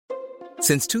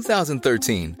Since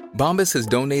 2013, Bombas has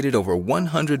donated over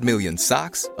 100 million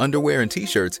socks, underwear, and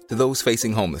T-shirts to those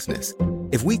facing homelessness.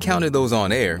 If we counted those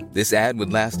on air, this ad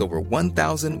would last over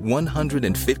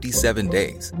 1,157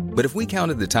 days. But if we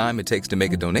counted the time it takes to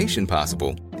make a donation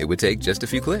possible, it would take just a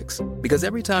few clicks. Because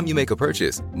every time you make a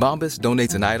purchase, Bombas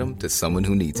donates an item to someone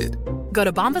who needs it. Go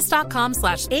to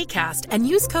bombas.com/ACAST and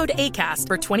use code ACAST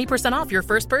for 20% off your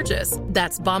first purchase.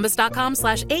 That's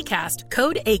bombas.com/ACAST,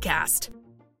 code ACAST.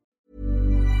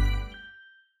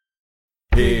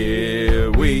 Here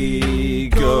we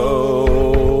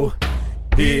go.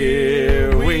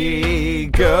 Here we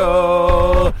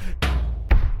go.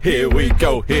 Here we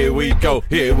go. Here we go.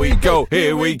 Here we go.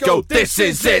 Here we go. This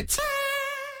is it.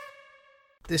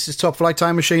 This is Top Flight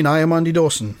Time Machine. I am Andy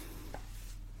Dawson.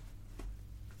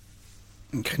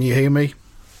 Can you hear me?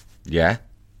 Yeah.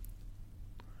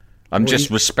 I'm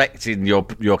just respecting your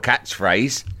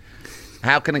catchphrase.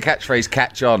 How can a catchphrase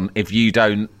catch on if you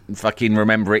don't fucking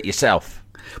remember it yourself?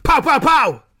 Pow, pow,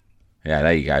 pow! Yeah,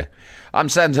 there you go. I'm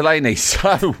Sam Delaney,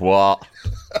 so what?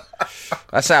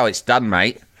 That's how it's done,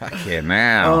 mate. Fucking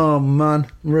now. Oh, man.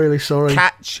 I'm really sorry.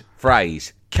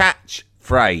 Catchphrase.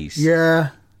 Catchphrase. Yeah.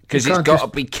 Because it's got to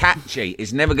be catchy.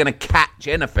 It's never going to catch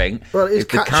anything. Well, it is if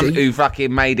the catchy. cunt who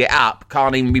fucking made it up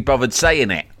can't even be bothered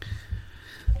saying it.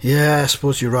 Yeah, I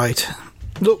suppose you're right.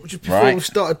 Look, just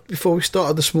before we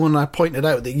started this morning, I pointed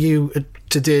out that you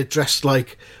today dressed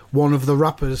like one of the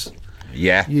rappers.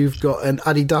 Yeah. You've got an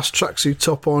Adidas tracksuit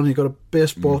top on. You've got a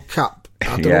baseball cap.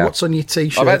 I don't know what's on your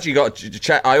t-shirt. I've actually got a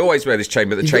chain. I always wear this chain,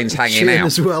 but the chain's hanging out.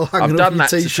 As well, I've done that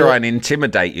to try and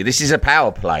intimidate you. This is a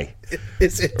power play.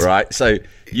 Is it? Right, so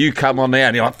you come on there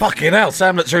and you're like, fucking hell,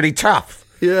 Sam looks really tough.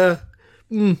 Yeah.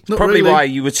 Not Probably really. why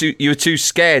you were too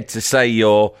scared to say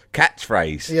your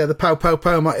catchphrase. Yeah, the pow pow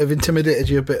pow might have intimidated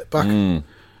you a bit back.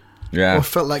 Yeah. Or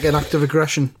felt like an act of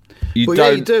aggression. You Yeah,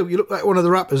 you do. You look like one of the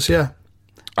rappers, yeah.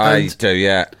 I do,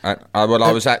 yeah. I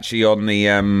was actually on the.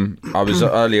 I was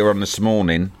earlier on this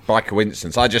morning by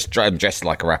coincidence. I'm dressed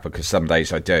like a rapper because some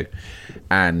days I do,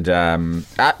 and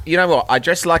you know what? I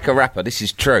dress like a rapper. This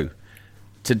is true.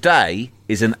 Today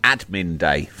is an admin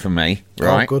day for me.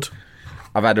 Right? Oh, good.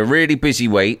 I've had a really busy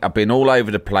week. I've been all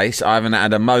over the place. I haven't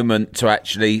had a moment to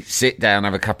actually sit down,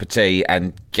 have a cup of tea,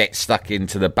 and get stuck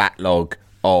into the backlog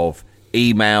of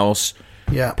emails,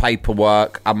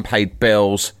 paperwork, unpaid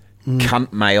bills.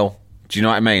 Cunt mail, do you know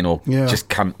what I mean? Or just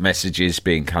cunt messages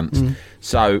being cunts.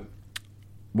 So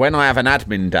when I have an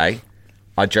admin day,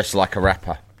 I dress like a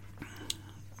rapper.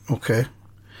 Okay.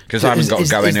 Because I haven't got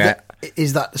to go anywhere.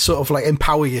 Is that sort of like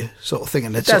empower you sort of thing?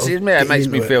 And it does, it makes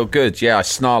me feel good. Yeah, I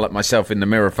snarl at myself in the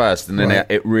mirror first, and then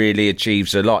it really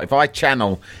achieves a lot. If I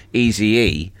channel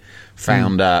Eazy-E,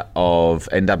 founder of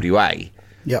NWA,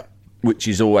 which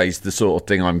is always the sort of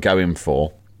thing I'm going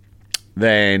for,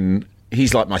 then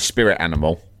he's like my spirit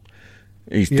animal.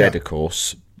 He's dead, of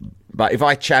course. But if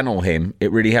I channel him,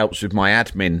 it really helps with my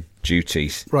admin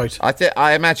duties. Right.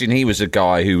 I imagine he was a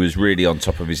guy who was really on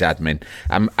top of his admin.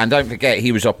 And don't forget,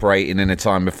 he was operating in a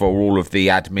time before all of the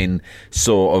admin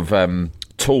sort of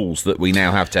tools that we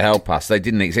now have to help us. They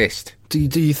didn't exist. Do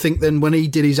you think then when he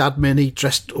did his admin, he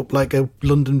dressed up like a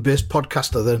London-based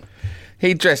podcaster then?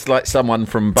 He dressed like someone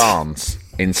from Barnes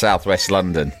in southwest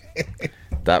London.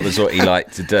 That was what he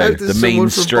liked to do. The mean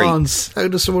streets. How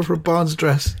does someone from Barnes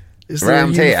dress? Is there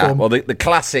around a here? uniform? Well, the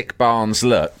classic Barnes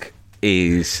look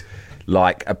is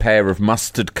like a pair of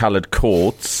mustard-coloured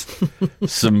cords,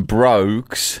 some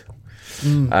brogues.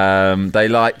 They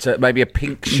like maybe a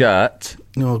pink shirt.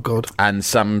 Oh God! And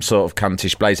some sort of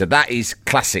cuntish blazer. That is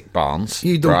classic Barnes.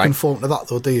 You don't conform to that,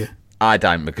 though, do you? I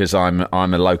don't, because I'm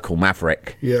a local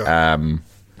maverick. Yeah.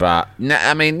 But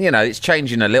I mean, you know, it's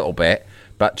changing a little bit.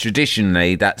 But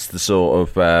traditionally, that's the sort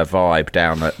of vibe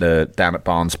down at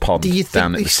Barnes Pond,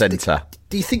 down at the centre.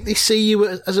 Do you think they see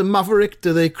you as a maverick?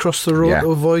 Do they cross the road to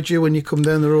avoid you when you come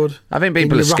down the road? I think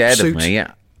people are scared of me.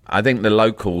 Yeah. I think the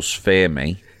locals fear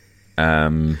me.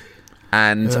 I'll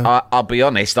be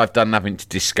honest, I've done nothing to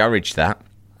discourage that.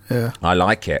 Yeah. I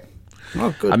like it.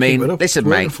 Oh, good. I mean, listen,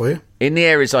 mate, in the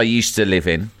areas I used to live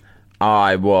in,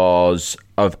 I was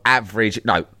of average,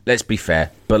 no, let's be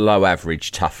fair, below average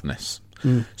toughness.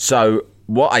 So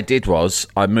what I did was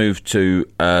I moved to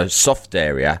a soft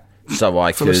area so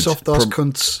I full could... Full of soft-ass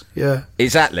cunts, yeah.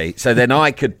 Exactly. So then I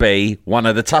could be one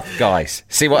of the tough guys.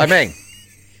 See what I mean?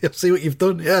 See what you've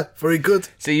done, yeah. Very good.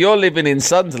 See, you're living in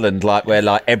Sunderland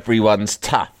where everyone's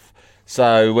tough.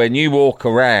 So when you walk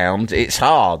around, it's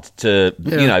hard to,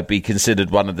 be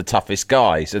considered one of the toughest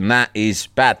guys. And that is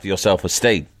bad for your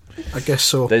self-esteem. I guess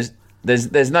so.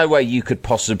 There's no way you could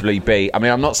possibly be. I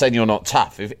mean, I'm not saying you're not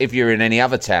tough. If you're in any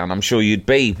other town, I'm sure you'd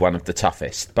be one of the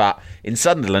toughest. But in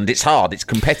Sunderland, it's hard. It's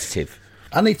competitive.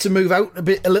 I need to move out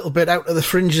a little bit out of the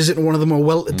fringes into one of the more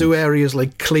well-to-do areas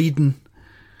like Clevedon,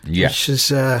 which is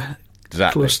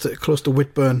close to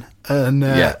Whitburn,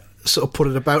 and sort of put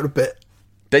it about a bit.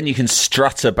 Then you can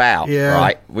strut about,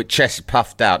 right, with chest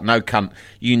puffed out, no cunt.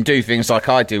 You can do things like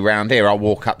I do round here. I'll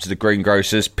walk up to the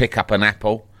greengrocers, pick up an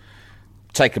apple,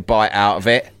 take a bite out of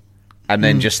it, and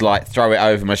then just like throw it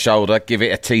over my shoulder, give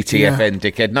it a TTFN,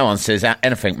 dickhead. No one says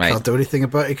anything, mate. Can't do anything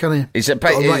about it, can you? It's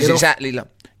exactly like,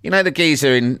 you know, the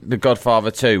geezer in The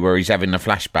Godfather 2 where he's having the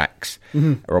flashbacks,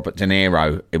 Robert De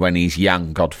Niro, when he's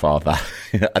young Godfather.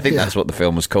 I think that's what the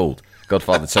film was called,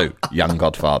 Godfather 2, Young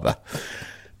Godfather.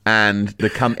 And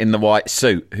the cunt in the white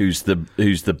suit who's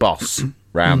the boss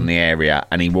round the area,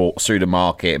 and he walks through the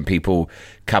market and people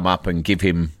come up and give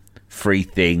him free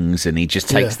things and he just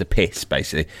takes the piss,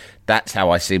 basically. That's how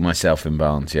I see myself in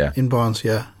Barnes, In Barnes,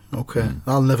 okay.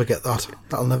 I'll never get that.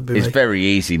 That'll never be It's me. very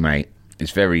easy, mate.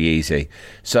 It's very easy.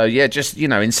 So, just,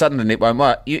 in Sunderland it won't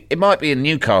work. It might be in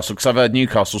Newcastle, because I've heard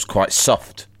Newcastle's quite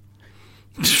soft.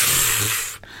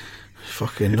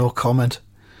 Fucking no comment.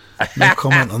 No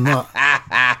comment on that.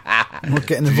 I'm not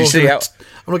getting involved.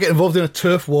 I'm not getting involved in a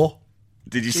turf war.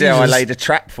 Did you see how I laid a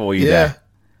trap for you there?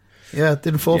 Yeah,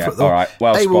 didn't fall for it though. All right,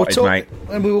 well spotted, mate.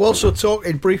 And we were also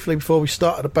talking briefly before we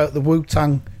started about the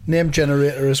Wu-Tang name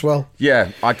generator as well.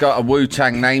 Yeah, I got a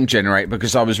Wu-Tang name generator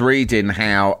because I was reading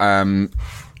how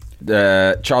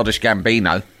the Childish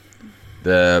Gambino,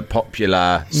 the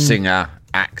popular singer,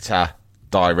 actor,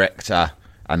 director,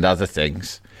 and other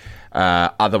things,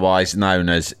 otherwise known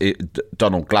as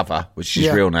Donald Glover, which is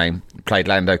his real name, played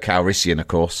Lando Calrissian, of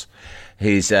course.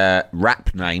 His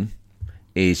rap name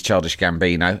is Childish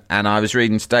Gambino, and I was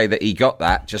reading today that he got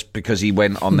that just because he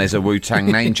went on There's a Wu-Tang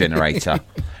name generator,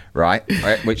 right?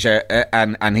 Which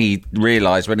and he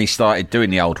realised when he started doing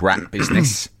the old rap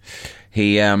business,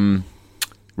 he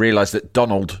realised that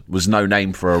Donald was no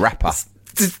name for a rapper.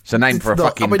 It's a name for a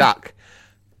fucking duck.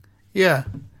 Yeah.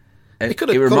 He could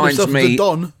have called himself the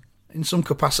Don in some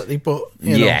capacity, but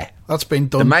you know, that's been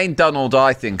done. The main Donald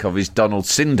I think of is Donald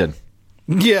Sinden.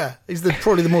 Yeah, he's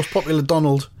probably the most popular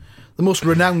Donald. The most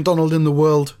renowned Donald in the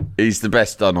world. He's the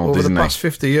best Donald, isn't he? Over the past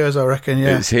 50 years, I reckon,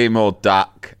 It's him or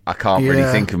Duck. I can't really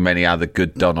think of many other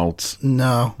good Donalds.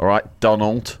 No. All right,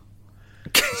 Donald.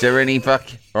 Is there any all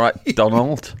right,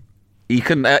 Donald. You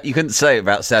couldn't say it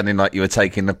without sounding like you were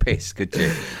taking the piss, could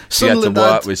you? You had to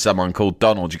work with someone called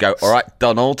Donald. You go, all right,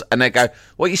 Donald. And they go,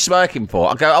 what are you smirking for?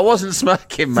 I go, I wasn't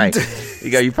smirking, mate. You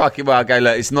go, you fucking well. I go,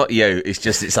 look, it's not you.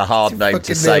 It's a hard name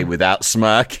to say without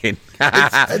smirking.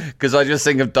 Because I just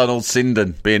think of Donald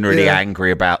Sinden being really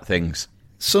angry about things.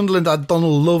 Sunderland had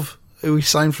Donald Love, who he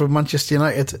signed for Manchester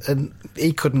United, and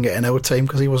he couldn't get in our team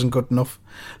because he wasn't good enough.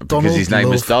 Because his name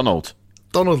was Donald.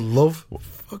 Donald Love.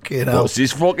 Fucking hell. What's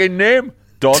his fucking name?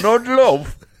 Donald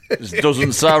Love? This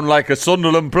doesn't sound like a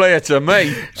Sunderland player to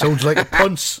me. Sounds like a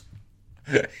punce.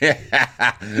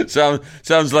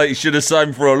 Sounds like you should have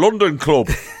signed for a London club.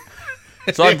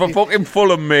 Sign for fucking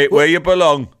Fulham, mate, where you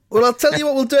belong. Well, I'll tell you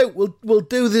what we'll do. We'll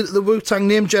do the Wu-Tang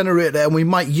name generator, and we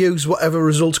might use whatever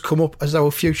results come up as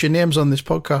our future names on this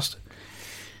podcast.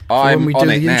 I'm on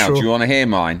it now. Do you want to hear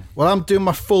mine? Well, I'm doing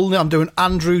my full name. I'm doing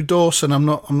Andrew Dawson. I'm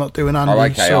not doing Andy. Oh,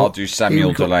 okay. So I'll do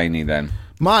Samuel Delaney then.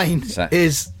 Mine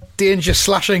is Danger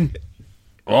Slashing.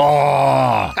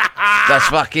 Oh, that's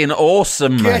fucking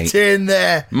awesome, mate. Get in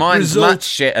there. Mine's much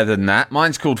shitter than that.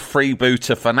 Mine's called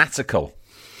Freebooter Fanatical.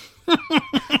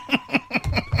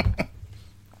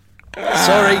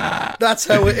 Sorry, that's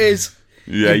how it is.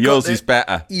 Yeah, yours is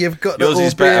better. You've got yours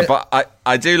is better, but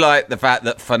I do like the fact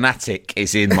that Fanatic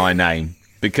is in my name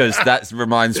because that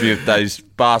reminds me of those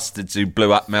bastards who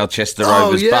blew up Melchester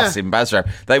Rovers bus in Basra.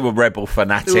 They were rebel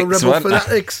fanatics, weren't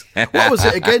they? What was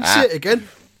it again? Say it again.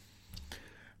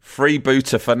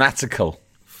 Freebooter Fanatical.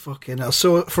 Fucking hell.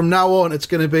 So from now on, it's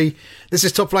going to be, this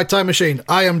is Top Flight Time Machine.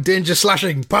 I am Danger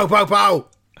Slashing. Pow, pow, pow.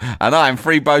 And I am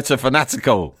Freebooter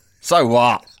Fanatical. So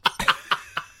what?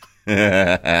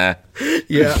 Yeah,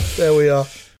 there we are.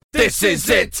 This is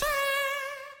it.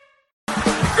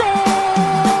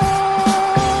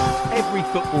 Every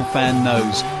football fan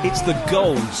knows it's the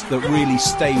goals that really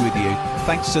stay with you,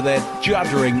 thanks to their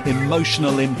juddering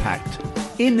emotional impact.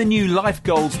 In the new Life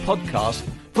Goals podcast,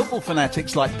 football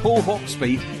fanatics like Paul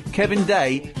Hawksby, Kevin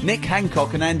Day, Nick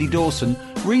Hancock and Andy Dawson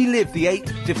relive the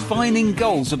 8 defining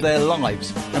goals of their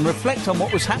lives and reflect on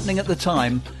what was happening at the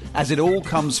time as it all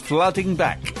comes flooding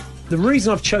back. The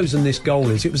reason I've chosen this goal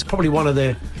is it was probably one of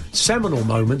the seminal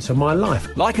moments of my life.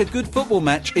 Like a good football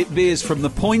match, it veers from the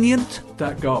poignant...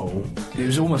 That goal, it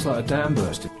was almost like a dam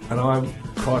bursting, and I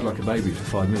cried like a baby for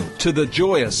 5 minutes. ...to the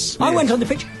joyous. I went on the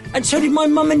pitch, and so did my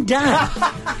mum and dad.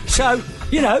 So,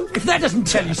 you know, if that doesn't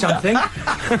tell you something...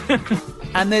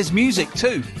 And there's music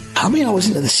too. I mean, I was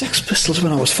into the Sex Pistols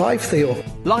when I was 5, Theo.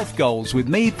 Life Goals with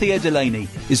me, Theo Delaney,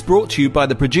 is brought to you by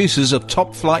the producers of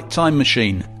Top Flight Time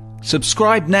Machine.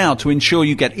 Subscribe now to ensure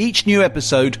you get each new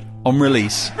episode on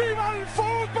release.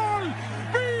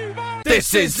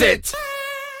 This is it!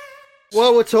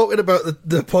 While we're talking about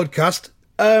the podcast,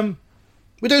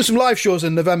 we're doing some live shows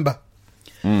in November.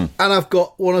 And I've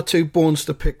got 1 or 2 bones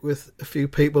to pick with a few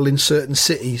people in certain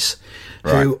cities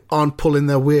who aren't pulling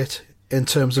their weight in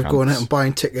terms of going out and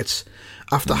buying tickets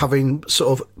after having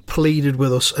sort of pleaded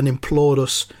with us and implored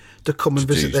us to come and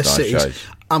visit their cities. Shows.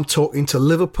 I'm talking to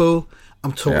Liverpool,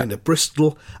 I'm talking to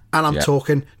Bristol, and I'm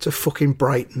talking to fucking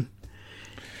Brighton.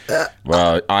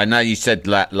 Well, I know you said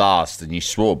that last and you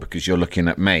swore because you're looking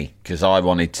at me because I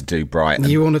wanted to do Brighton.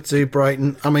 You wanted to do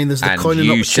Brighton. I mean, there's the coin of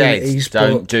opportunities. You said,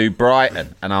 don't do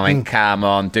Brighton. And I went, come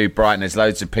on, do Brighton. There's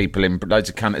loads of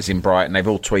cunters in Brighton. They've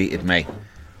all tweeted me.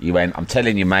 You went, I'm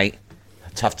telling you, mate,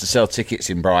 tough to sell tickets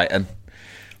in Brighton.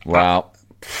 Well,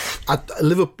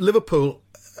 Liverpool,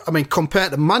 I mean,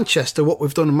 compared to Manchester, what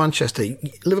we've done in Manchester,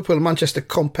 Liverpool and Manchester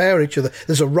compare each other.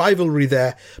 There's a rivalry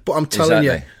there, but I'm telling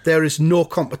you, there is no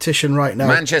competition right now.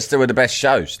 Manchester were the best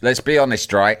shows. Let's be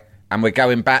honest, right? And we're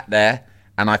going back there,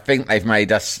 and I think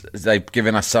they've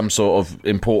given us some sort of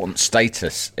important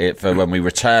status for when we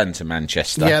return to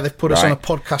Manchester. Yeah, they've put us on a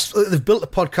podcast. They've built a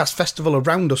podcast festival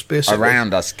around us, basically.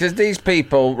 Around us. Because these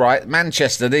people, right,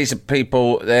 Manchester, these are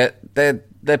people,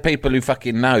 they're people who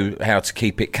fucking know how to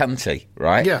keep it cunty,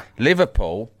 right? Yeah.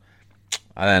 Liverpool,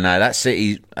 I don't know, that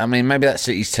city, I mean, maybe that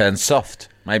city's turned soft.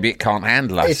 Maybe it can't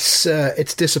handle us.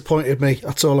 It's disappointed me,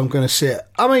 that's all I'm going to say.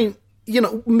 I mean, you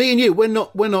know, me and you, we're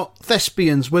not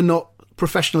thespians, we're not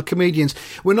professional comedians,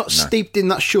 we're not steeped in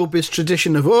that showbiz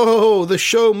tradition of, the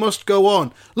show must go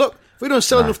on. Look, if we don't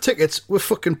sell enough tickets, we're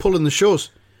fucking pulling the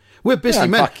shows. We're busy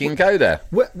men. Fucking go there.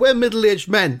 We're middle-aged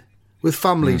men with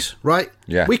families, right?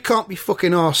 Yeah. We can't be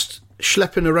fucking arsed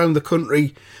schlepping around the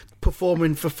country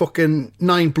performing for fucking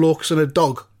 9 blokes and a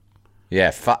dog.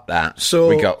 Yeah, fuck that.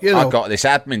 So, I've got this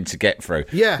admin to get through.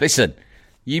 Yeah. Listen,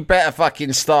 you better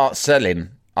fucking start selling.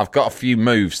 I've got a few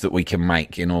moves that we can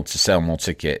make in order to sell more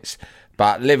tickets.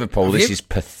 But Liverpool, this is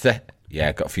pathetic. Yeah,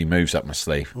 I've got a few moves up my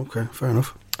sleeve. Okay, fair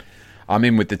enough. I'm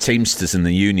in with the Teamsters and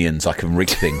the unions. I can rig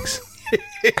things.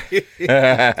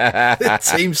 The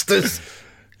Teamsters.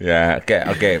 Yeah,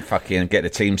 I'll get the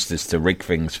Teamsters to rig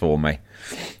things for me.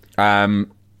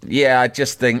 Yeah, I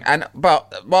just think,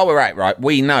 but while we're at it, right,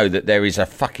 we know that there is a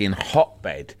fucking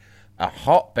hotbed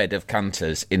of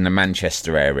cunters in the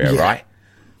Manchester area, right?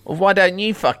 Well, why don't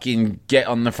you fucking get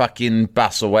on the fucking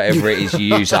bus or whatever it is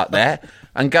you use up there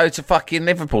and go to fucking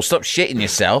Liverpool? Stop shitting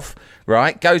yourself,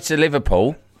 right? Go to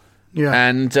Liverpool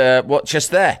and watch us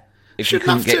there. If you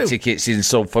couldn't get tickets in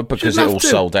Salford because it all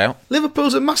sold out.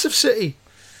 Liverpool's a massive city.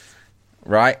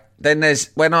 Right, then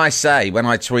there's when I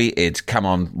tweeted, come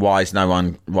on, why is no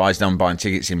one buying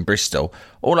tickets in Bristol?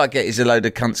 All I get is a load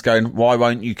of cunts going, why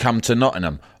won't you come to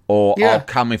Nottingham? Or I'll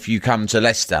come if you come to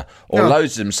Leicester. Or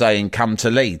loads of them saying, come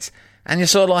to Leeds. And you're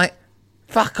sort of like,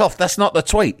 fuck off, that's not the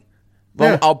tweet.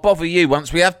 Well, I'll bother you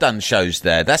once we have done shows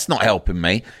there. That's not helping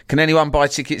me. Can anyone buy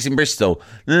tickets in Bristol?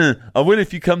 I will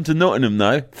if you come to Nottingham,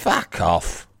 though. Fuck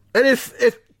off. And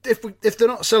if they're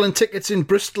not selling tickets in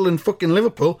Bristol and fucking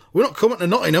Liverpool, we're not coming to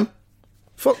Nottingham.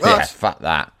 Fuck that. Yeah, fuck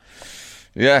that.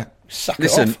 Yeah.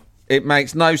 Listen, it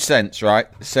makes no sense, right?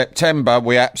 September,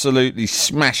 we absolutely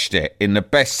smashed it in the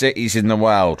best cities in the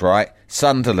world, right?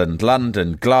 Sunderland,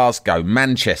 London, Glasgow,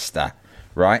 Manchester,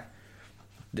 right?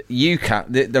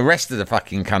 The rest of the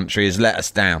fucking country has let us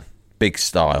down. Big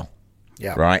style.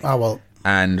 Yeah. Right? Oh, well.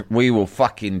 And we will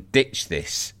fucking ditch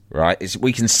this, right?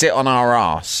 We can sit on our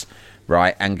arse,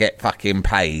 right, and get fucking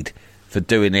paid for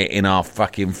doing it in our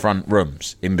fucking front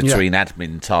rooms in between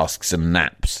admin tasks and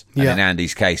naps. And in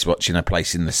Andy's case, watching A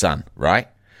Place in the Sun, right?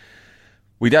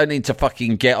 We don't need to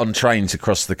fucking get on trains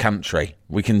across the country.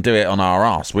 We can do it on our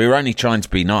arse. We're only trying to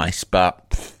be nice, but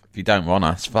if you don't want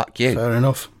us, fuck you. Fair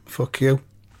enough. Fuck you.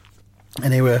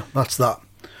 Anyway, that's that.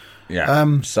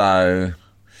 Yeah. So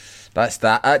that's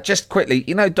that. Just quickly,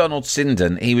 you know Donald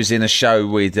Sinden? He was in a show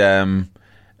with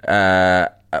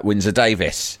Windsor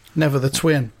Davis. Never the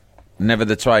Twain.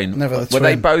 Were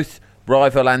they both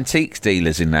rival antiques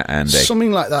dealers in that, Andy?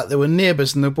 Something like that. They were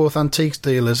neighbours and they were both antiques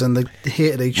dealers and they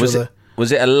hated each other.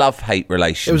 Was it a love-hate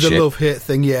relationship? It was a love-hate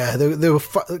thing, yeah. They were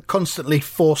constantly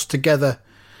forced together,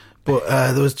 but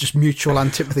there was just mutual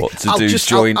antipathy. What to do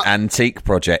joint antique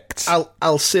projects?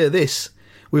 I'll say this.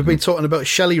 We've been talking about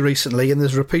Shelley recently, and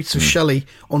there's repeats of Shelley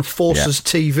on Forces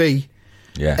TV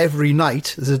every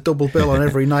night. There's a double bill on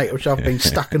every night, which I've been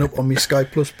stacking up on my Sky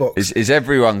Plus box. Is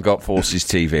everyone got Forces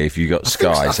TV if you got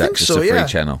Sky? Is that just a free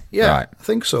channel? Yeah, right. I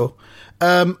think so.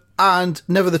 And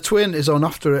Never the Twin is on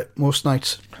after it most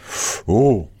nights.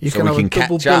 Oh, you can have a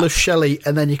double bill of Shelley,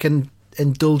 and then you can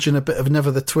indulge in a bit of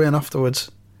Never the Twin afterwards.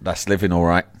 That's living all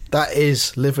right. That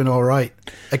is living all right.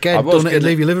 Again, don't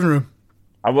leave your living room.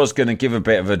 I was going to give a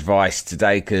bit of advice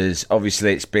today because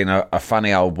obviously it's been a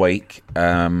funny old week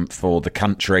for the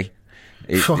country.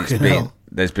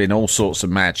 There's been all sorts of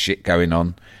mad shit going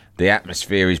on. The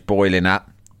atmosphere is boiling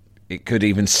up. It could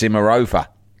even simmer over.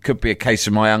 Could be a case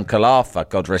of my Uncle Arthur,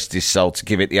 God rest his soul, to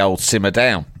give it the old simmer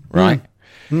down, right?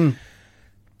 But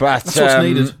that's what's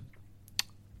needed.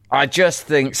 I just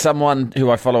think someone who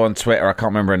I follow on Twitter, I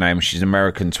can't remember her name, she's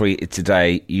American, tweeted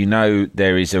today,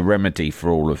 there is a remedy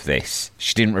for all of this.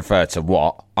 She didn't refer to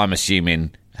what. I'm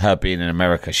assuming her being in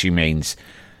America, she means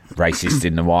racist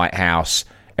in the White House,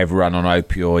 everyone on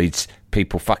opioids,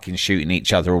 people fucking shooting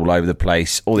each other all over the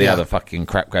place, all the other fucking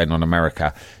crap going on in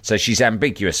America. So she's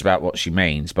ambiguous about what she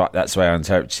means, but that's the way I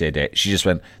interpreted it. She just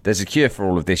went, there's a cure for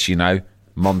all of this,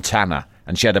 Montana.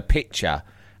 And she had a picture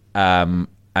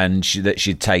that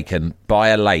she'd taken by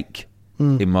a lake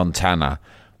in Montana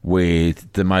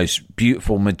with the most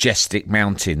beautiful, majestic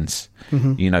mountains,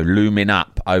 looming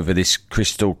up over this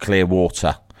crystal clear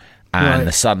water and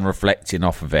the sun reflecting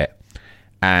off of it.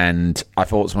 And I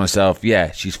thought to myself,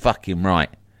 yeah, she's fucking right.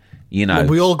 Well,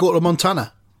 we all go to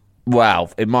Montana.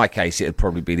 Well, in my case, it'd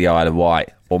probably be the Isle of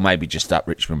Wight or maybe just up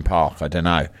Richmond Park. I don't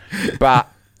know.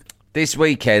 But this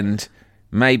weekend,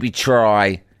 maybe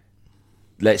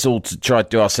let's all try to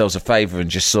do ourselves a favour and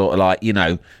just sort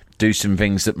of do some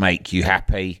things that make you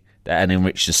happy and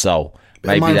enrich the soul.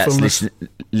 Maybe that's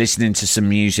listening to some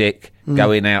music,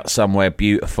 going out somewhere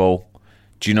beautiful.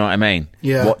 Do you know what I mean?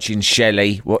 Yeah. Watching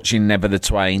Shelley, watching Never the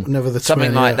Twain.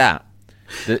 Something like that.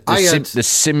 The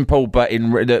simple but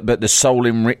the soul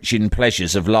enriching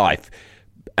pleasures of life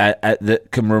that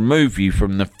can remove you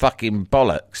from the fucking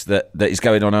bollocks that is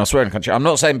going on elsewhere in the country. I'm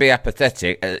not saying be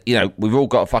apathetic. We've all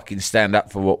got to fucking stand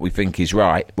up for what we think is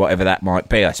right, whatever that might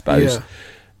be, I suppose.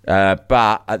 Yeah.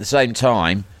 But at the same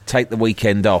time, take the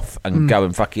weekend off and go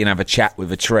and fucking have a chat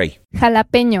with a tree.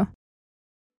 Jalapeño.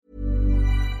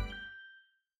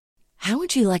 How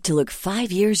would you like to look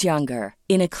 5 years younger?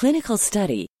 In a clinical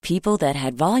study, people that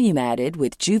had volume added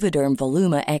with Juvederm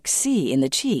Voluma XC in the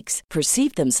cheeks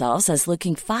perceived themselves as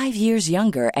looking 5 years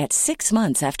younger at 6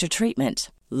 months after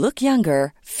treatment. Look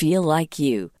younger, feel like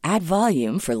you. Add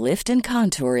volume for lift and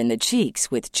contour in the cheeks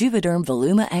with Juvederm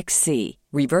Voluma XC.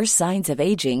 Reverse signs of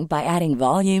aging by adding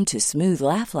volume to smooth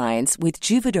laugh lines with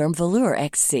Juvederm Volure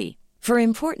XC. For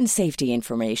important safety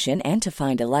information and to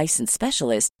find a licensed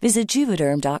specialist, visit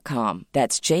Juvederm.com.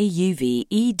 That's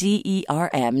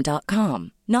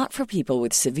JUVEDERM.com. Not for people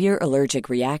with severe allergic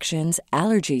reactions,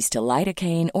 allergies to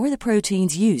lidocaine, or the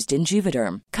proteins used in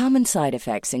Juvederm. Common side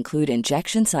effects include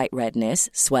injection site redness,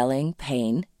 swelling,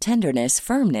 pain, tenderness,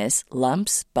 firmness,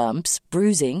 lumps, bumps,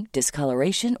 bruising,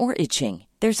 discoloration, or itching.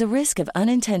 There's a risk of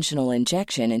unintentional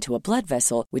injection into a blood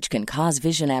vessel, which can cause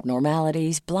vision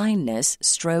abnormalities, blindness,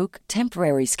 stroke,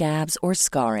 temporary scabs, or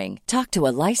scarring. Talk to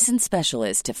a licensed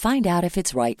specialist to find out if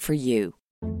it's right for you.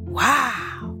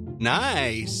 Wow.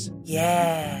 Nice.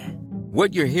 Yeah.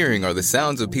 What you're hearing are the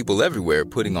sounds of people everywhere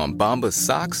putting on Bombas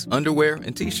socks, underwear,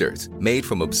 and T-shirts made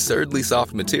from absurdly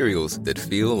soft materials that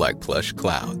feel like plush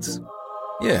clouds.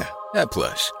 Yeah, that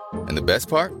plush. And the best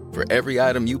part? For every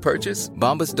item you purchase,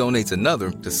 Bombas donates another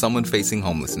to someone facing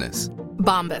homelessness.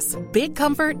 Bombas. Big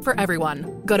comfort for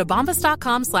everyone. Go to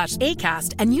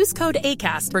bombas.com/ACAST and use code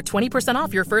ACAST for 20%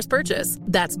 off your first purchase.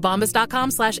 That's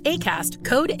bombas.com/ACAST.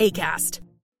 Code ACAST.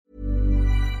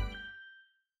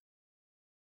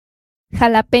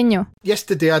 Jalapeño.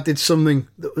 Yesterday I did something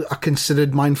that I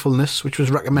considered mindfulness, which was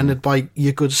recommended by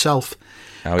your good self.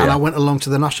 Oh, yeah. And I went along to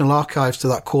the National Archives to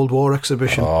that Cold War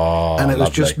exhibition. And it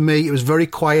was just me. It was very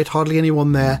quiet, hardly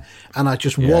anyone there. And I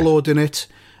just wallowed in it.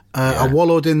 I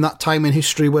wallowed in that time in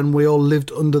history when we all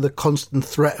lived under the constant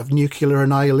threat of nuclear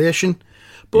annihilation.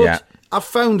 But I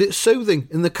found it soothing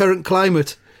in the current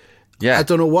climate. Yeah. I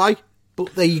don't know why,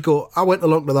 but there you go. I went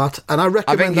along to that. And I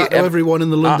recommend that to everyone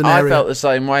in the London area. I felt the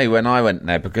same way when I went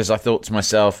there because I thought to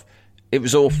myself, it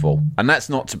was awful. And that's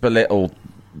not to belittle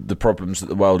the problems that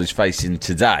the world is facing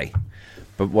today,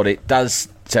 but what it does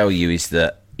tell you is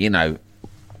that the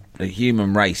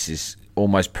human race is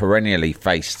almost perennially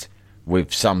faced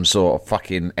with some sort of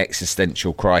fucking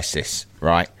existential crisis,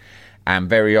 right? And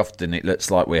very often it looks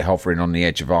like we're hovering on the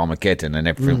edge of Armageddon and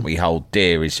everything we hold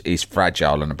dear is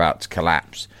fragile and about to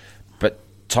collapse. But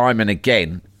time and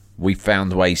again, we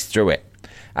found ways through it.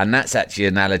 And that's actually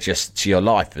analogous to your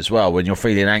life as well. When you're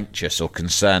feeling anxious or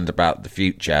concerned about the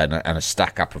future and a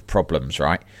stack up of problems,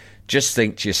 right? Just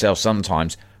think to yourself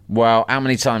sometimes, well, how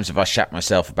many times have I shat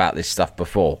myself about this stuff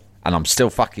before? And I'm still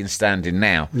fucking standing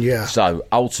now. Yeah. So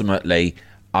ultimately,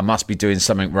 I must be doing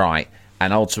something right.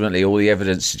 And ultimately, all the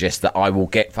evidence suggests that I will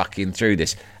get fucking through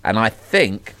this. And I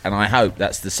think, and I hope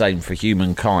that's the same for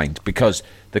humankind. Because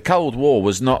the Cold War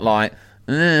was not like,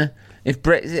 if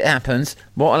Brexit happens,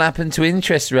 what will happen to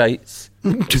interest rates?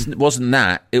 It wasn't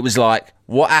that. It was like,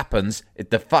 what happens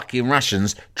if the fucking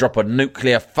Russians drop a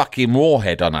nuclear fucking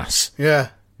warhead on us? Yeah.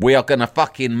 We are going to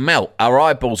fucking melt. Our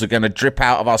eyeballs are going to drip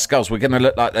out of our skulls. We're going to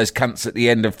look like those cunts at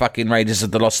the end of fucking Raiders of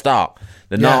the Lost Ark.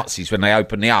 The Nazis when they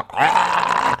open the Ark.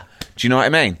 Ah! Do you know what I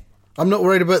mean? I'm not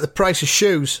worried about the price of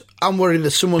shoes. I'm worried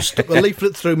that someone stuck a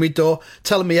leaflet through my door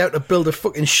telling me how to build a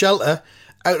fucking shelter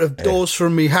out of doors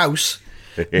from my house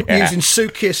using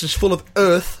suitcases full of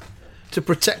earth to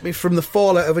protect me from the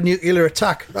fallout of a nuclear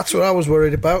attack. That's what I was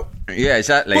worried about. Yeah,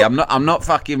 exactly. I'm not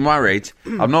fucking worried.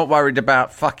 I'm not worried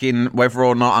about fucking whether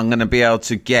or not I'm going to be able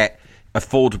to get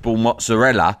affordable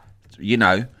mozzarella,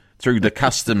 through the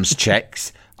customs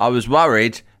checks. I was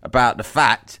worried about the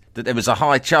fact that there was a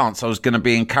high chance I was going to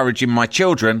be encouraging my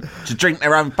children to drink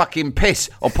their own fucking piss,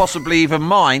 or possibly even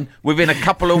mine, within a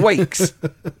couple of weeks.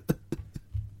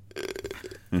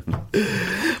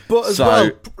 But as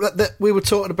well, we were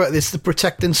talking about this, the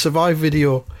Protect and Survive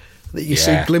video that you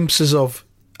see glimpses of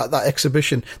at that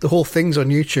exhibition. The whole thing's on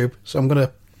YouTube, so I'm going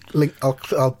to link. I'll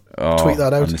tweet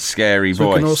that out. And the scary so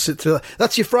voice. We can all sit through that.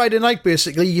 That's your Friday night,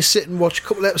 basically. You sit and watch a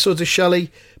couple of episodes of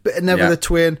Shelley, bit of Never the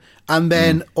Twain, and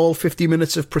then all 50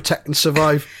 minutes of Protect and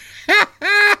Survive.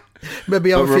 Maybe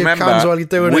have a few cans while you're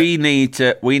doing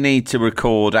it. We need to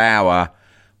record our.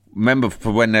 Remember,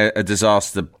 for when a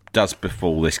disaster does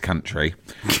befall this country,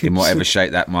 in whatever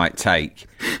shape that might take,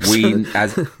 can I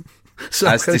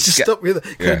just stop you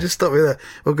there?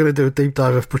 We're going to do a deep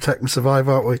dive of Protect and Survive,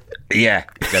 aren't we? Yeah,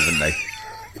 definitely.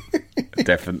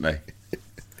 Definitely.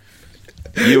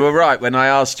 You were right when I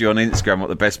asked you on Instagram what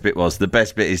the best bit was. The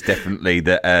best bit is definitely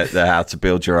the how to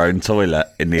build your own toilet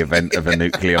in the event of a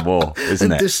nuclear war, isn't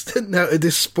it? And how to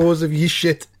dispose of your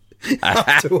shit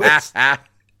afterwards.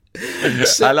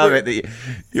 I love it that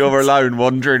you're alone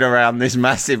wandering around this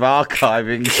massive archive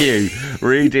in Kew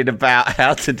reading about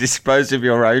how to dispose of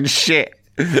your own shit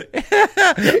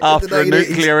after a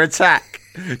nuclear attack.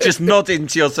 Just nodding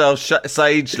to yourself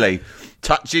sagely,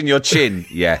 touching your chin.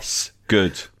 Yes,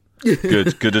 good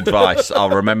advice. I'll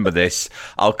remember this.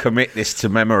 I'll commit this to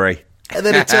memory. And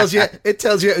then it tells you how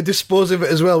to dispose of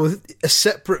it as well, with a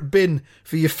separate bin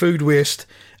for your food waste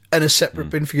and a separate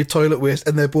bin for your toilet waste,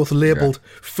 and they're both labelled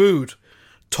food,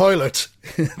 toilet.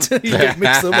 You don't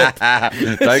mix them up.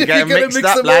 Don't get them mixed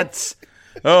up, lads.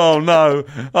 Oh no,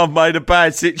 I've made a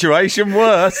bad situation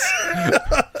worse.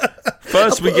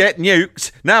 First we get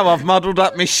nuked, now I've muddled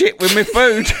up my shit with my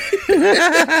food.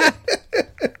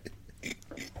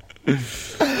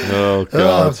 Oh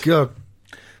God.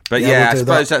 But I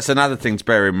suppose that's another thing to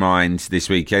bear in mind this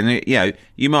weekend.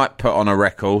 You might put on a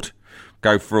record,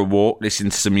 go for a walk, listen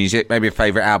to some music, maybe a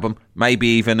favourite album, maybe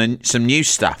even some new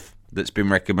stuff that's been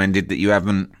recommended that you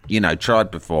haven't,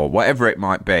 tried before, whatever it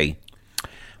might be.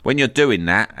 When you're doing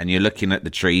that and you're looking at the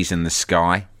trees and the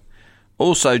sky,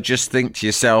 also just think to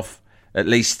yourself, at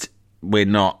least we're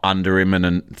not under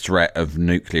imminent threat of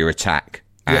nuclear attack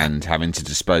and having to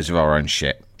dispose of our own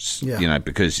shit.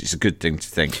 Because it's a good thing to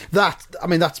think.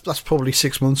 That's probably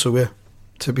 6 months away,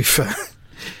 to be fair.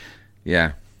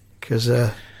 Yeah. Because,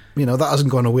 that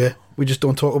hasn't gone away. We just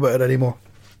don't talk about it anymore.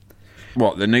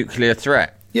 What, the nuclear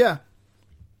threat? Yeah.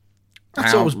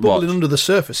 That's always bubbling under the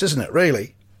surface, isn't it,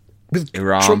 really? With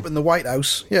Iran. Trump in the White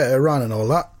House. Yeah, Iran and all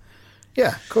that.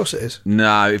 Yeah, of course it is.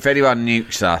 No, if anyone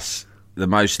nukes us, the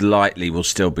most likely will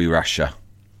still be Russia,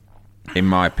 in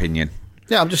my opinion.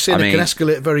 Yeah, I'm just saying it can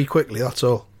escalate very quickly, that's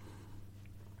all.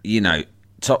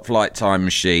 Top Flight Time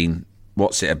Machine,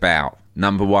 what's it about?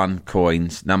 Number 1,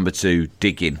 coins. Number 2,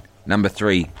 digging. Number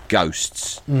 3,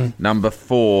 ghosts. Number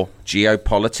 4,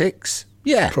 geopolitics.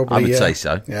 Yeah, probably, I would say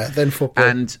so. Yeah, then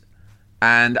football.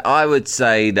 And I would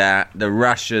say that the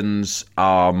Russians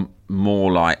are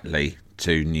more likely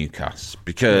to nuke us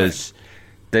because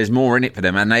there's more in it for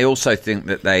them, and they also think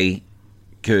that they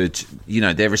could,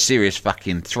 they're a serious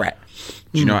fucking threat.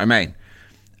 Do you know what I mean?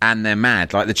 and they're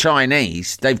mad. Like the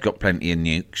Chinese, they've got plenty of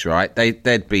nukes, right?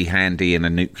 They'd be handy in a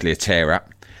nuclear tear-up.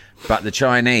 But the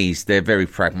Chinese, they're very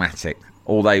pragmatic.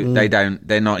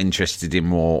 They're not interested in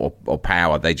war or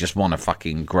power. They just want to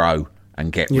fucking grow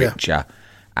and get richer.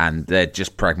 And they're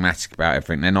just pragmatic about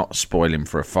everything. They're not spoiling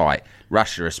for a fight.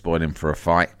 Russia are spoiling for a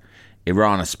fight.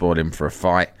 Iran are spoiling for a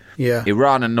fight. Yeah.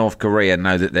 Iran and North Korea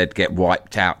know that they'd get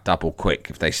wiped out double quick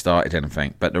if they started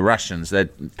anything. But the Russians,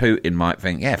 Putin might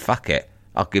think, yeah, fuck it,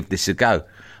 I'll give this a go.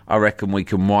 I reckon we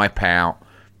can wipe out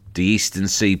the eastern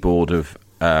seaboard of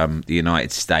the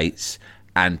United States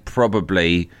and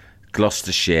probably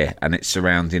Gloucestershire and its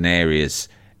surrounding areas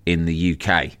in the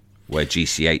UK, where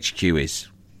GCHQ is.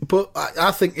 But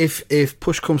I think if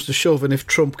push comes to shove and if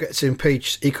Trump gets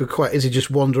impeached, he could quite easily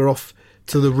just wander off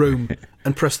to the room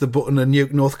and press the button and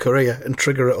nuke North Korea and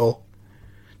trigger it all.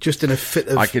 Just in a fit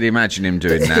of... I could imagine him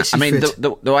doing that. I mean,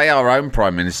 the way our own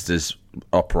Prime Minister's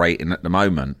operating at the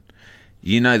moment,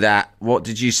 you know that... What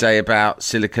did you say about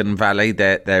Silicon Valley,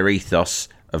 their ethos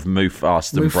of move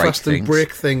fast and break things? Move fast and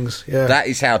break things, yeah. That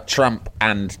is how Trump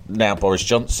and now Boris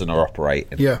Johnson are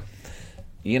operating. Yeah.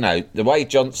 You know, the way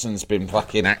Johnson's been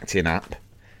fucking acting up,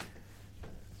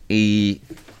 I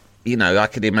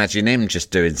could imagine him just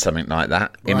doing something like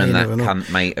that. Him and that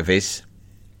cunt mate of his.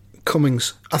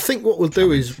 Cummings. I think what we'll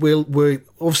do is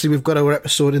we've got our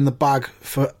episode in the bag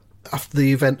for after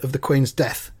the event of the Queen's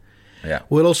death. Yeah.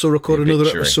 We'll also record another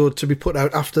episode to be put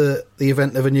out after the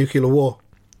event of a nuclear war.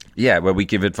 Yeah, where we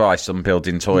give advice on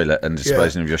building toilet and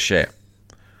disposing of your shit.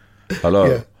 Hello.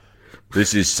 Yeah.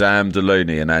 This is Sam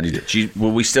Delaney and Andy.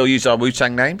 Will we still use our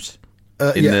Wu-Tang names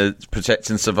in the Protect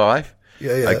and Survive?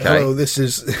 Yeah. Okay. Hello, this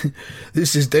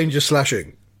is Danger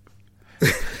Slashing.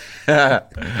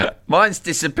 Mine's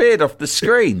disappeared off the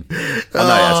screen. Oh, no,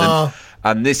 it hasn't.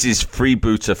 And this is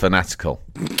Freebooter Fanatical.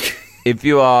 If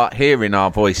you are hearing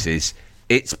our voices,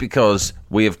 it's because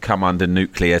we have come under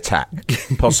nuclear attack,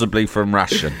 possibly from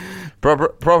Russian,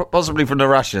 possibly from the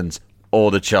Russians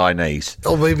or the Chinese,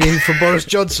 or maybe from Boris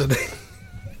Johnson.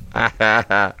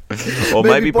 Or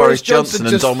maybe Boris Johnson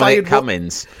and Dominic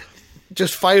Cummings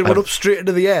just fired one up straight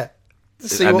into the air.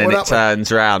 And then it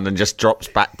turns around and just drops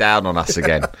back down on us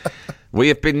again. We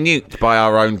have been nuked by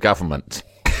our own government.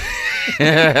 We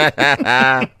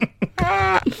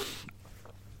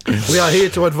are here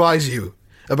to advise you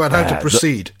about how to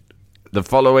proceed. The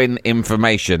following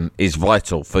information is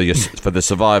vital for the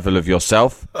survival of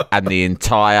yourself and the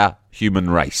entire human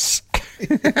race.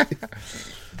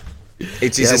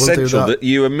 It is essential that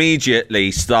you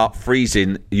immediately start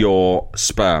freezing your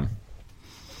sperm.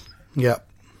 Yeah.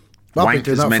 Wank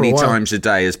as many times a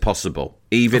day as possible,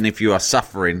 even if you are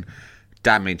suffering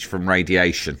damage from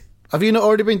radiation. Have you not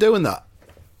already been doing that?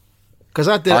 Because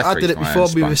I did it before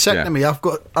my vasectomy. Yeah.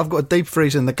 I've got a deep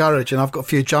freeze in the garage, and I've got a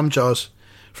few jam jars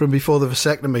from before the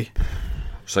vasectomy.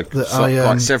 So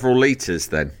like several litres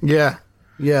then? Yeah.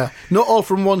 Not all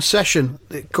from one session.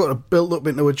 It got built up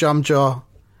into a jam jar.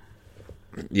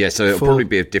 Yeah, so it'll probably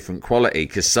be of different quality,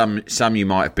 because some you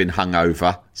might have been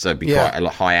hungover, so it'd be quite a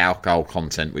high alcohol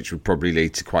content, which would probably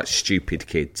lead to quite stupid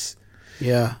kids.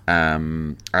 Yeah.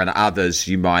 And others,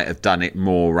 you might have done it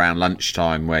more around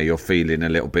lunchtime, where you're feeling a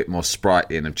little bit more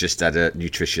sprightly and have just had a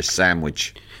nutritious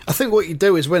sandwich. I think what you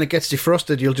do is when it gets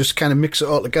defrosted, you'll just kind of mix it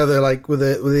all together, like with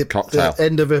the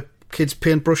end of a kid's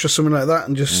paintbrush or something like that,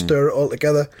 and just stir it all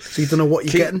together, so you don't know what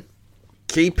you're getting.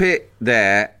 Keep it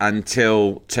there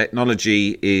until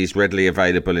technology is readily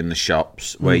available in the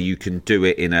shops, where you can do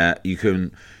it you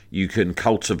can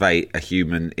cultivate a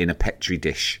human in a petri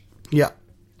dish. Yeah,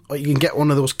 or you can get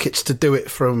one of those kits to do it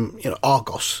from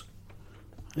Argos.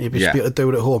 You'd just be able to do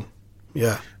it at home.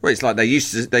 Yeah. Well, it's like they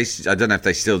used to. I don't know if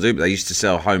they still do, but they used to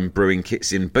sell home brewing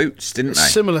kits in Boots, didn't they?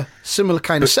 Similar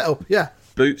kind of setup. Yeah.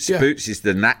 Boots is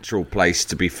the natural place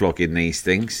to be flogging these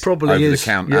things. Probably over is. The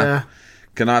counter. Yeah.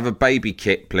 Can I have a baby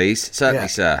kit, please? Certainly,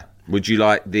 sir. Would you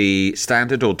like the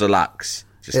standard or deluxe?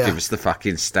 Just give us the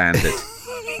fucking standard.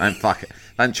 Don't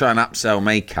try and upsell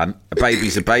me, cunt. A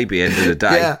baby's a baby, end of the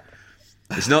day. Yeah.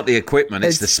 It's not the equipment,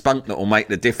 it's the spunk that will make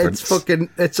the difference.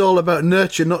 It's all about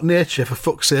nurture, not nature, for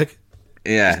fuck's sake.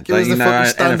 Yeah, don't you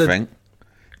know anything?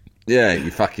 Yeah, you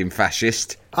fucking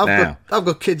fascist. I've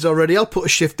got kids already. I'll put a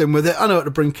shift in with it. I know how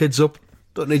to bring kids up.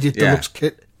 Don't need your deluxe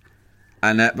kit.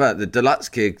 And but the deluxe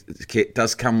kit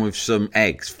does come with some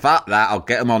eggs. Fuck that! I'll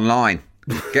get them online.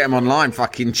 Get them online,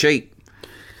 fucking cheap.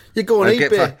 You go on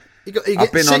eBay.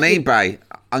 I've been on eBay.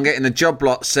 I'm getting a job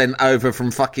lot sent over from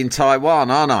fucking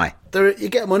Taiwan, aren't I? You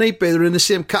get them on eBay. They're in the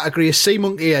same category as sea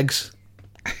monkey eggs.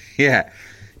 Yeah,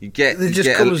 they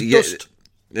come as dust.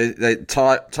 The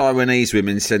Taiwanese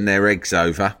women send their eggs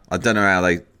over. I don't know how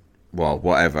they well,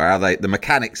 whatever. The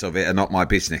mechanics of it are not my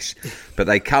business, but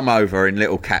they come over in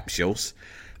little capsules,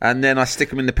 and then I stick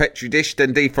them in the petri dish,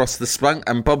 then defrost the spunk,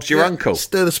 and Bob's your uncle.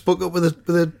 Stir the spunk up with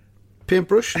a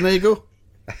paintbrush, and there you go.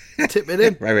 Tip it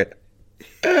in.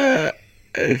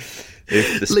 If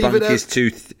the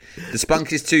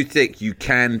spunk is too thick, you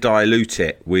can dilute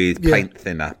it with paint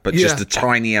thinner, but just a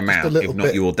tiny amount. If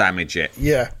not, you will damage it.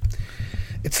 Yeah,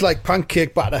 it's like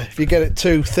pancake batter. If you get it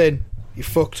too thin, you're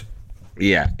fucked.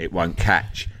 Yeah, it won't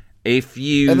catch. If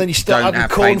you and then you start don't adding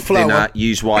have corn paint flour, thinner,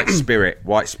 use white spirit.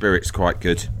 White spirit's quite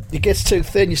good. It gets too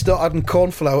thin, you start adding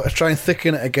corn flour to try and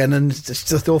thicken it again, and it's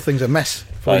just the whole thing's a mess.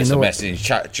 It's a mess.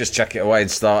 Just chuck it away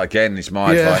and start again. Is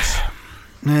my advice.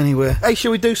 Anyway, hey,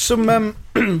 shall we do some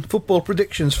football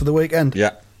predictions for the weekend?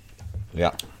 Yeah.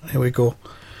 Here we go.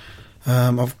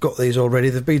 I've got these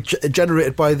already. They've been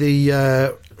generated by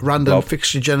the random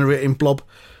fixture generating blob,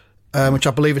 which I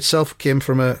believe itself came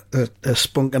from a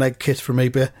spunk and egg kit from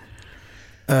eBay.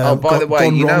 By the way,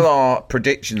 you know our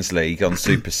predictions league on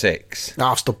Super 6?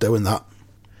 I've stopped doing that.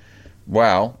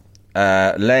 Well,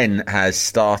 Len has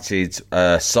started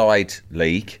a side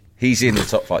league. He's in the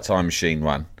Top Flight Time Machine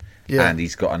one. Yeah. And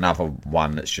he's got another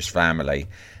one that's just family.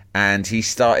 And he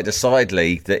started a side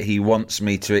league that he wants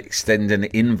me to extend an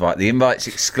invite. The invite's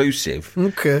exclusive.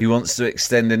 Okay. He wants to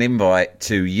extend an invite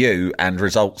to you and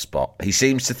ResultSpot. He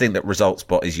seems to think that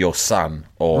ResultSpot is your son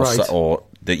or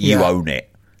that you own it.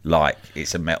 Like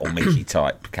it's a Metal Mickey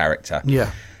type character.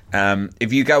 Yeah.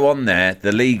 If you go on there,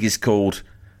 the league is called,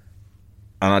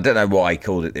 and I don't know why he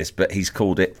called it this, but he's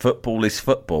called it Football is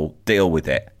Football, Deal with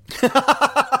It.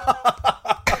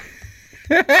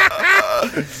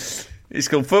 It's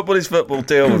called Football is Football,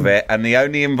 Deal with It, and the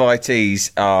only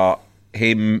invitees are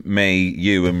him, me,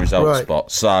 you, and ResultSpot.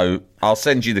 Right. So I'll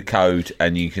send you the code,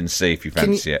 and you can see if you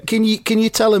fancy it. Can you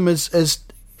tell him as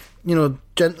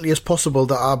gently as possible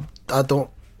that I don't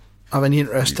have any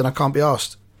interest and I can't be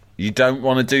asked? You don't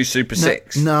want to do Super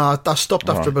 6? No, I stopped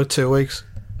after about 2 weeks.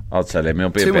 I'll tell him. He'll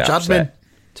be a bit upset.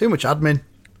 Too much admin.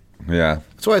 Yeah.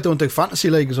 That's why I don't do Fantasy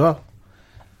League as well.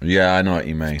 Yeah, I know what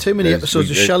you mean. Too many episodes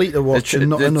of Shelley to watch and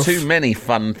not enough. There's too many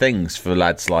fun things for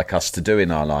lads like us to do in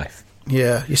our life.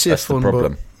 Yeah, you see, that's fun, the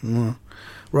problem. But,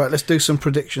 right, let's do some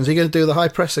predictions. Are you going to do the high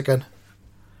press again?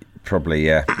 Probably,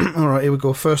 yeah. All right, here we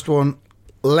go. First one,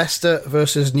 Leicester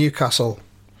versus Newcastle.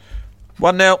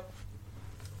 1-0.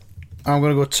 I'm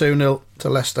going to go 2-0 to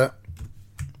Leicester.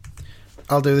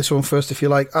 I'll do this one first if you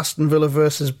like. Aston Villa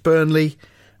versus Burnley.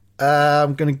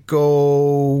 I'm going to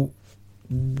go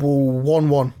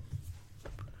 1-1.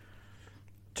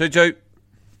 2-2.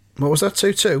 What was that?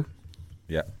 2-2?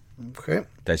 Yeah. Okay.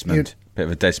 Desmond. Bit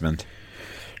of a Desmond.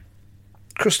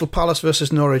 Crystal Palace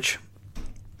versus Norwich.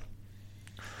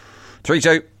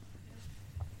 3-2.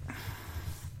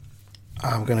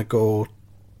 I'm going to go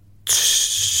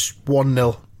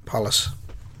 1-0 Palace.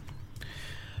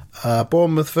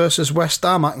 Bournemouth versus West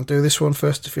Ham. I can do this one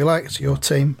first if you like. It's your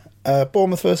team.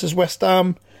 Bournemouth versus West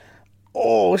Ham.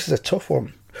 Oh, this is a tough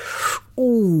one.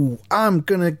 Ooh, I'm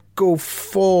going to go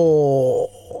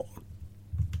for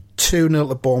 2-0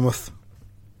 to Bournemouth.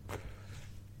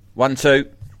 1-2.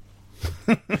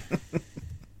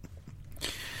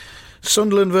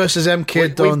 Sunderland versus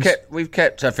MK Dons. We've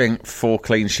kept, I think, 4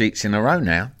 clean sheets in a row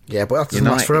now. Yeah, but that doesn't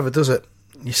last forever, does it?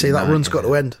 You see, that run's got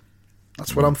to end.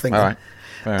 That's what I'm thinking. All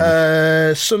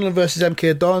right. Sunderland versus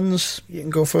MK Dons. You can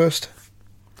go first.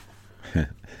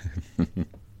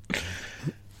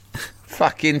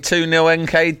 Fucking 2-0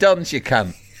 MK Dons, you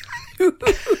cunt.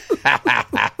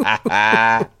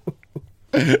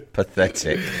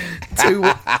 Pathetic.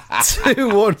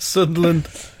 2-1 Sunderland.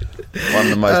 One of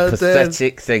the most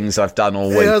pathetic things I've done all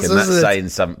week, and that's saying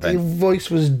something. Your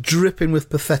voice was dripping with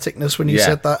patheticness when you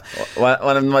said that.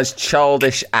 One of the most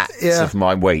childish acts of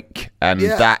my week, and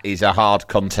that is a hard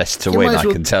contest to win, I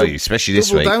can tell you, especially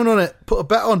this week. Double down on it. Put a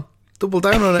bet on. Double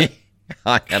down on it.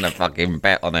 I'm going to fucking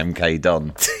bet on MK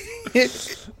Don.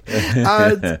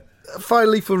 And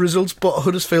finally, for ResultSpot,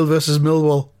 Huddersfield versus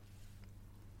Millwall.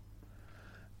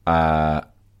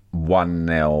 1-0.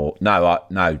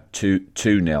 No,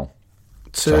 2-0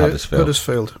 to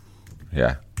Huddersfield.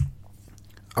 Yeah.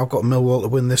 I've got Millwall to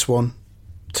win this one.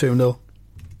 2-0.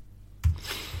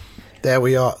 There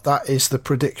we are. That is the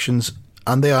predictions.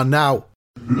 And they are now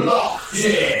locked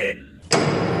in.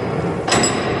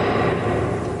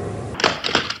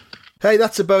 Hey,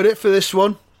 that's about it for this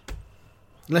one.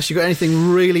 Unless you've got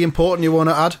anything really important you want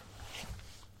to add.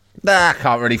 Nah, I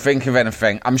can't really think of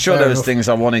anything. I'm sure there was things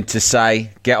I wanted to say,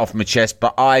 get off my chest,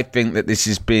 but I think that this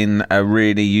has been a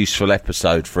really useful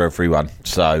episode for everyone.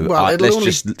 So let's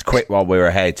just quit while we're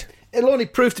ahead. it'll only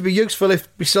prove to be useful if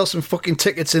we sell some fucking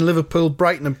tickets in Liverpool,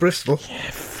 Brighton and Bristol.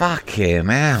 Yeah, fucking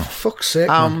hell. Fuck's sake,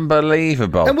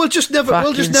 unbelievable. Man. And we'll just never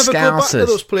go back to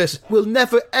those places. We'll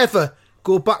never, ever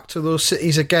go back to those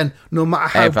cities again, no matter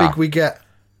how big we get.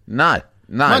 No.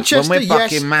 Manchester, when we're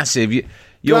fucking massive, you'll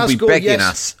Glasgow, be begging yes.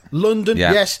 us. London,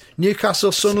 yes.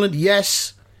 Newcastle, Sunderland,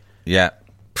 yes. Yeah.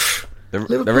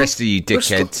 The rest of you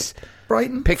dickheads, Bristol,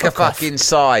 Brighton, pick a fucking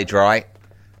side, right?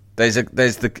 There's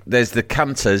the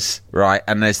cunters, right,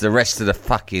 and there's the rest of the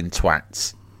fucking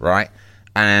twats, right?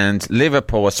 And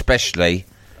Liverpool especially,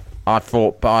 I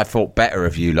thought better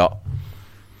of you lot,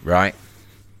 right?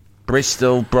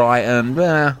 Bristol, Brighton,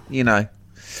 but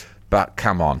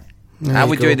come on. How are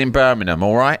we doing in Birmingham,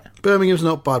 all right? Birmingham's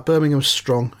not bad. Birmingham's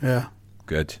strong, yeah.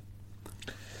 Good.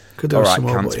 Could do all right, some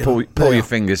more, cunts, pull your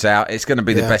fingers out. It's going to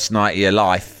be the best night of your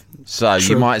life. So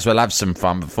you might as well have some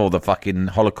fun before the fucking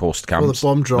Holocaust comes. Before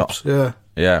the bomb drops, Yeah.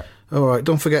 All right,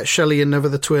 don't forget Shelley and Never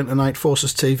the Twin tonight,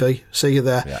 Forces TV. See you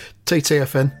there. Yeah.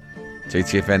 TTFN.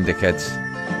 TTFN, dickheads.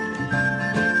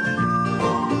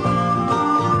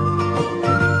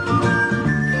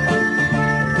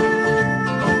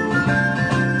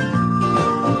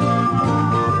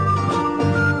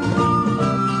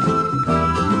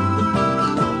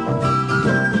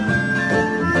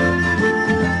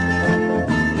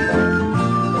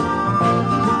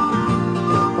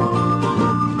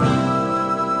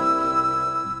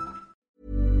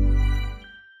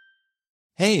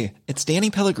 Hey, it's Danny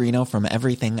Pellegrino from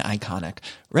Everything Iconic.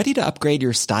 Ready to upgrade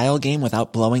your style game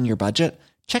without blowing your budget?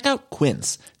 Check out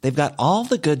Quince. They've got all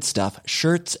the good stuff,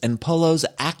 shirts and polos,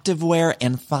 activewear,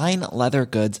 and fine leather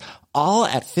goods, all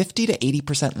at 50 to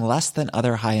 80% less than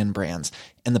other high-end brands.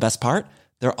 And the best part?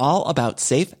 They're all about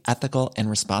safe, ethical, and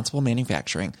responsible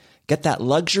manufacturing. Get that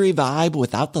luxury vibe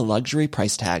without the luxury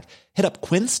price tag. Hit up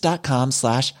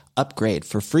quince.com/upgrade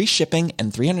for free shipping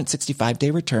and 365-day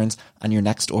returns on your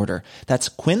next order. That's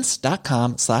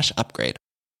quince.com/upgrade.